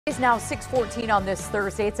It's now 6:14 on this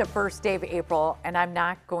Thursday. It's the first day of April, and I'm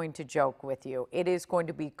not going to joke with you. It is going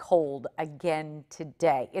to be cold again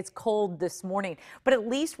today. It's cold this morning, but at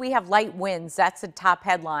least we have light winds. That's the top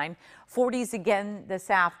headline. 40s again this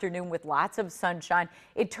afternoon with lots of sunshine.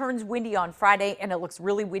 It turns windy on Friday, and it looks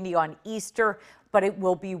really windy on Easter, but it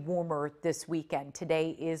will be warmer this weekend. Today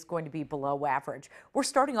is going to be below average. We're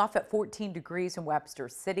starting off at 14 degrees in Webster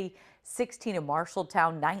City, 16 in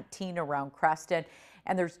Marshalltown, 19 around Creston.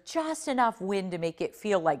 And there's just enough wind to make it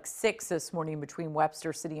feel like 6 this morning between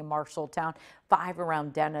Webster City and Marshalltown, 5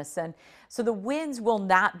 around Denison. So the winds will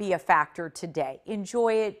not be a factor today.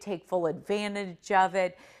 Enjoy it, take full advantage of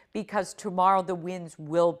it, because tomorrow the winds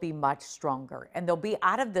will be much stronger and they'll be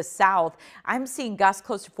out of the south. I'm seeing gusts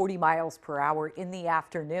close to 40 miles per hour in the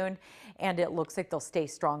afternoon, and it looks like they'll stay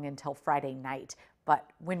strong until Friday night. But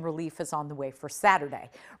wind relief is on the way for Saturday.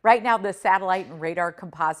 Right now, the satellite and radar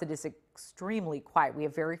composite is extremely quiet. We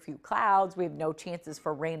have very few clouds. We have no chances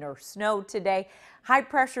for rain or snow today. High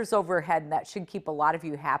pressures overhead, and that should keep a lot of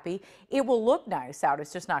you happy. It will look nice out.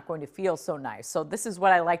 It's just not going to feel so nice. So this is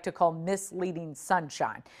what I like to call misleading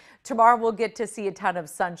sunshine. Tomorrow we'll get to see a ton of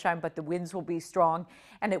sunshine, but the winds will be strong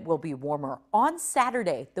and it will be warmer. On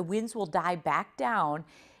Saturday, the winds will die back down.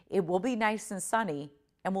 It will be nice and sunny,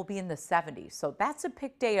 and we'll be in the 70s. So that's a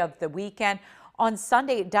pick day of the weekend. On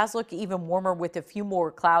Sunday, it does look even warmer with a few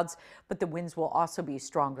more clouds, but the winds will also be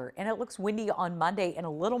stronger. And it looks windy on Monday and a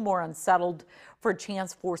little more unsettled for a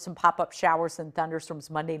chance for some pop-up showers and thunderstorms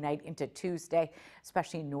Monday night into Tuesday,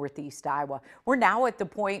 especially in northeast Iowa. We're now at the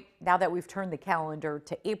point, now that we've turned the calendar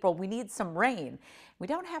to April, we need some rain. We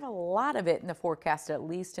don't have a lot of it in the forecast, at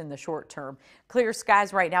least in the short term. Clear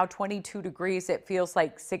skies right now, 22 degrees. It feels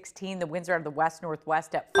like 16. The winds are out of the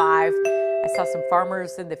west-northwest at 5. I saw some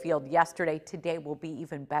farmers in the field yesterday. Today will be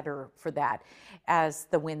even better for that, as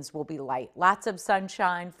the winds will be light. Lots of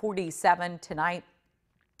sunshine, 47 tonight.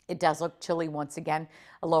 It does look chilly once again,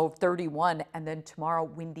 a low of 31, and then tomorrow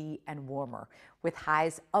windy and warmer with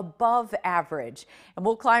highs above average. And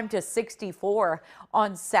we'll climb to 64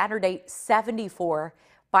 on Saturday, 74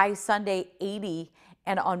 by Sunday, 80.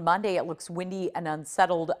 And on Monday, it looks windy and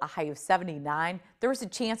unsettled, a high of 79. There's a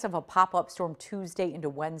chance of a pop-up storm Tuesday into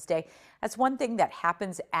Wednesday. That's one thing that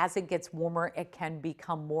happens as it gets warmer. It can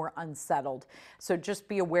become more unsettled. So just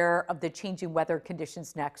be aware of the changing weather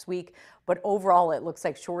conditions next week. But overall, it looks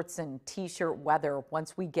like shorts and t-shirt weather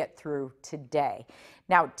once we get through today.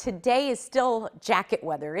 Now, today is still jacket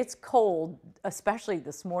weather. It's cold, especially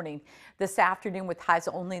this morning. This afternoon with highs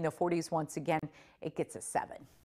only in the 40s once again, it gets a 7.